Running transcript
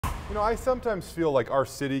You know, I sometimes feel like our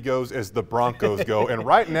city goes as the Broncos go, and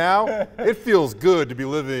right now, it feels good to be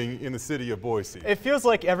living in the city of Boise. It feels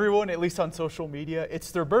like everyone, at least on social media,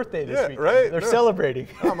 it's their birthday this weekend. Right? They're celebrating.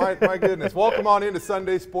 Oh, my goodness. Welcome on into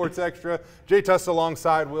Sunday Sports Extra. Jay Tuss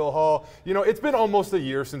alongside Will Hall. You know, it's been almost a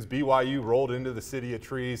year since BYU rolled into the City of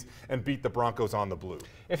Trees and beat the Broncos on the blue.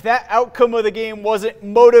 If that outcome of the game wasn't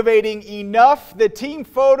motivating enough, the team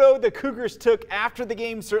photo the Cougars took after the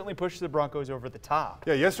game certainly pushed the Broncos over the top.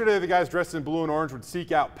 Yeah, yesterday the guys dressed in blue and orange would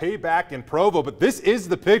seek out payback in Provo, but this is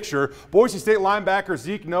the picture. Boise State linebacker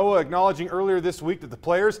Zeke Noah acknowledging earlier this week that the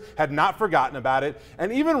players had not forgotten about it.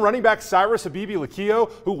 And even running back Cyrus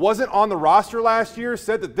Habibi-Lakio, who wasn't on the roster last year,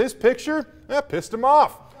 said that this picture pissed him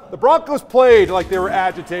off. The Broncos played like they were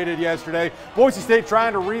agitated yesterday. Boise State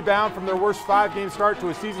trying to rebound from their worst 5-game start to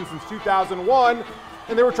a season since 2001.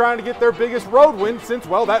 And they were trying to get their biggest road win since,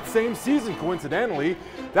 well, that same season, coincidentally.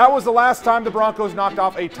 That was the last time the Broncos knocked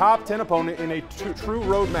off a top 10 opponent in a true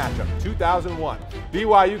road matchup, 2001.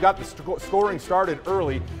 BYU got the scoring started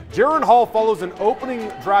early. Jaron Hall follows an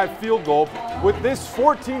opening drive field goal with this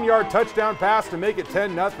 14-yard touchdown pass to make it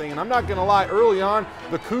 10-0. And I'm not going to lie, early on,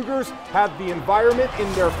 the Cougars had the environment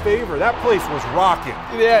in their favor. That place was rocking.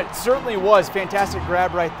 Yeah, it certainly was. Fantastic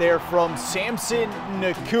grab right there from Samson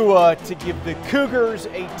Nakua to give the Cougars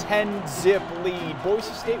a 10-zip lead.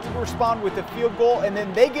 Boise State will respond with a field goal, and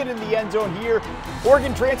then they get in the end zone here.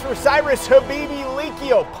 Oregon transfer Cyrus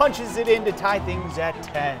Habibi-Lakio punches it in to tie things at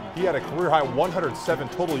 10. He had a career-high 107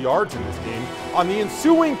 total yards in this game. On the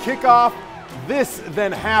ensuing kickoff, this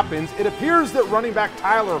then happens. It appears that running back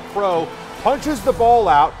Tyler Crow punches the ball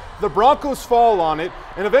out. The Broncos fall on it,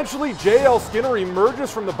 and eventually J.L. Skinner emerges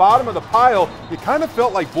from the bottom of the pile. You kind of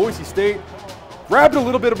felt like Boise State grabbed a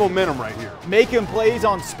little bit of momentum right here. Making plays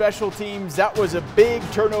on special teams. That was a big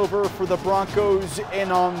turnover for the Broncos,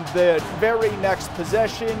 and on the very next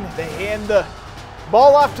possession, they hand the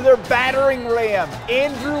ball off to their battering ram,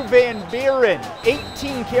 Andrew Van Buren.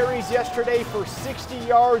 18 carries yesterday for 60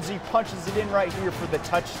 yards. He punches it in right here for the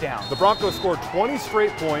touchdown. The Broncos scored 20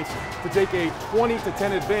 straight points to take a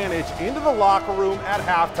 20-10 advantage into the locker room at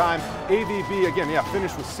halftime. AVB, again,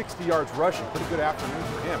 finished with 60 yards rushing. Pretty good afternoon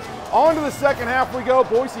for him. On to the second half we go.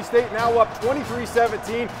 Boise State now up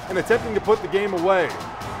 23-17 and attempting to put the game away.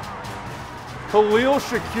 Khalil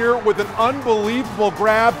Shakir with an unbelievable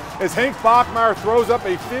grab as Hank Bachmeier throws up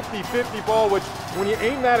a 50-50 ball, which when you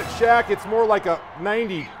aim that at Shaq, it's more like a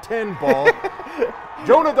 90-10 ball.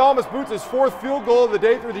 Jonah Dalmas boots his 4th field goal of the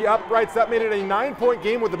day through the uprights. That made it a 9-point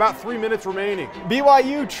game with about 3 minutes remaining.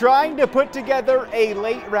 BYU trying to put together a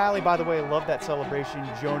late rally. By the way, I love that celebration,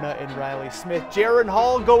 Jonah and Riley Smith. Jaron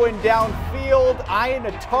Hall going downfield, eyeing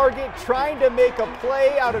a target, trying to make a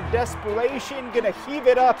play out of desperation. Gonna heave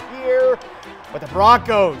it up here. But the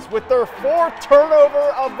Broncos, with their 4th turnover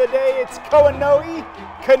of the day, it's Koanoe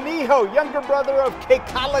Kaniho, younger brother of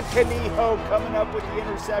Kekala Kaniho, coming up with the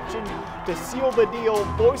interception to seal the deal.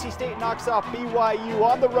 Boise State knocks off BYU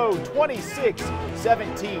on the road,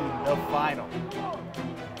 26-17, the final.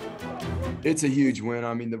 It's a huge win.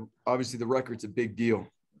 I mean, obviously the record's a big deal.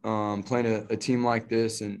 Playing a team like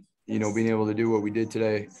this and, being able to do what we did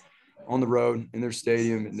today on the road in their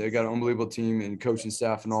stadium. And they got an unbelievable team and coaching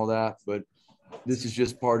staff and all that. But this is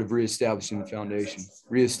just part of reestablishing the foundation,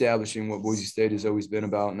 reestablishing what Boise State has always been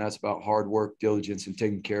about, and that's about hard work, diligence, and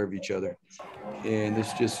taking care of each other. And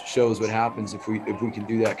this just shows what happens if we can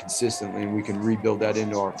do that consistently, and we can rebuild that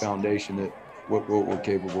into our foundation, that what we're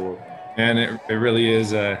capable of. And it really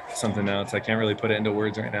is something else. I can't really put it into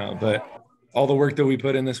words right now, but all the work that we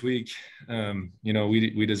put in this week,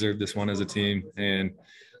 we deserve this one as a team, and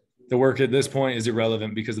the work at this point is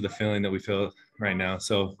irrelevant because of the feeling that we feel right now.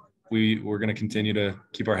 So we're going to continue to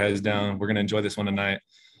keep our heads down. We're going to enjoy this one tonight.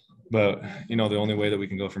 But, the only way that we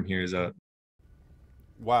can go from here is up.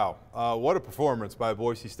 Wow, what a performance by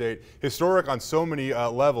Boise State. Historic on so many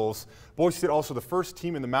levels. Boise State also the first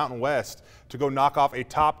team in the Mountain West to go knock off a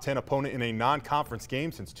top 10 opponent in a non-conference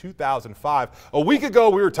game since 2005. A week ago,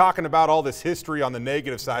 we were talking about all this history on the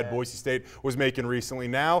negative side Boise State was making recently.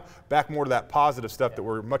 Now, back more to that positive stuff that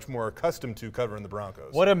we're much more accustomed to covering the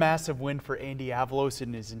Broncos. What a massive win for Andy Avalos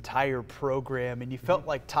and his entire program. And you felt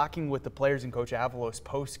like talking with the players and Coach Avalos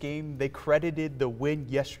post-game, they credited the win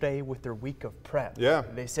yesterday with their week of prep. Yeah.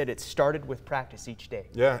 They said it started with practice each day.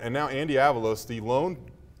 Yeah, and now Andy Avalos, the lone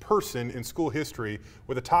person in school history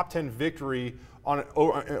with a top 10 victory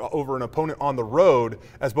over an opponent on the road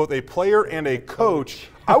as both a player and a coach.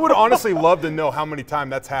 I would honestly love to know how many times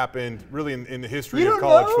that's happened really in the history of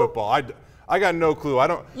college football. I got no clue.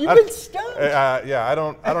 You've been stumped. Yeah, I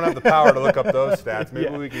don't have the power to look up those stats.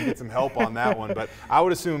 Maybe we can get some help on that one. But I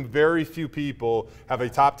would assume very few people have a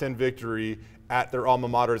top 10 victory at their alma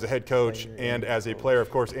mater as a head coach and as a player. Of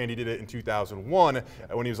course, Andy did it in 2001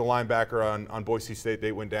 when he was a linebacker on Boise State.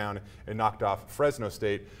 They went down and knocked off Fresno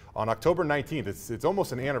State on October 19th. It's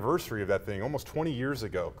almost an anniversary of that thing, almost 20 years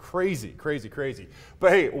ago. Crazy, crazy, crazy.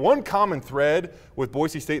 But hey, one common thread with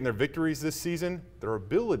Boise State and their victories this season, their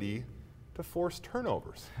ability to force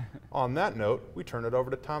turnovers. On that note, we turn it over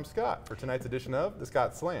to Tom Scott for tonight's edition of the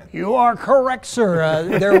Scott Slant. You are correct,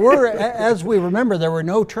 sir. There were, as we remember, there were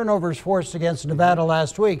no turnovers forced against Nevada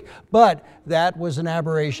last week, but that was an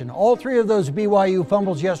aberration. All three of those BYU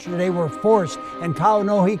fumbles yesterday were forced, and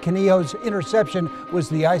Kaunohi Kanio's interception was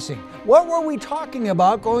the icing. What were we talking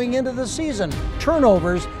about going into the season?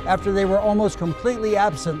 Turnovers after they were almost completely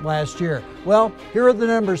absent last year. Well, here are the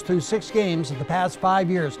numbers through 6 games in the past 5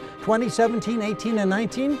 years. 2017, 18, and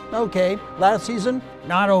 19, okay. Last season,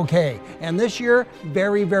 not okay. And this year,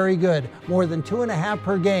 very, very good. More than 2.5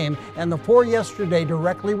 per game, and the 4 yesterday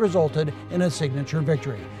directly resulted in a signature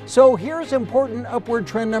victory. So here's important upward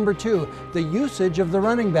trend number 2, the usage of the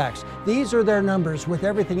running backs. These are their numbers with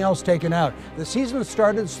everything else taken out. The season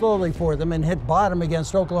started slowly for them and hit bottom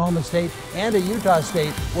against Oklahoma State and at Utah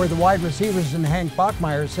State, where the wide receivers and Hank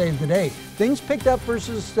Bachmeier saved the day. Things picked up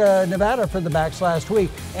versus Nevada for the backs last week,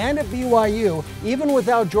 and at BYU, even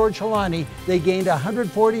without George Holani, they gained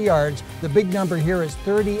 140 yards. The big number here is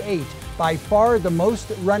 38. By far the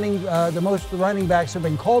most running backs have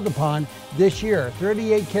been called upon this year,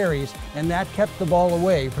 38 carries, and that kept the ball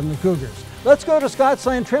away from the Cougars. Let's go to Scott's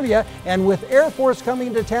Land Trivia, and with Air Force coming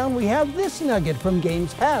into town, we have this nugget from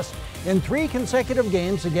games past. In 3 consecutive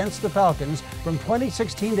games against the Falcons from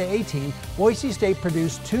 2016 to 18, Boise State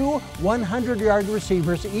produced 2 100-yard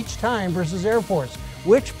receivers each time versus Air Force.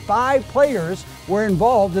 Which 5 players were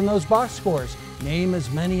involved in those box scores? Name as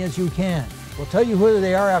many as you can. We'll tell you who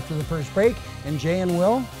they are after the first break, and Jay and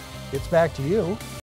Will, it's back to you.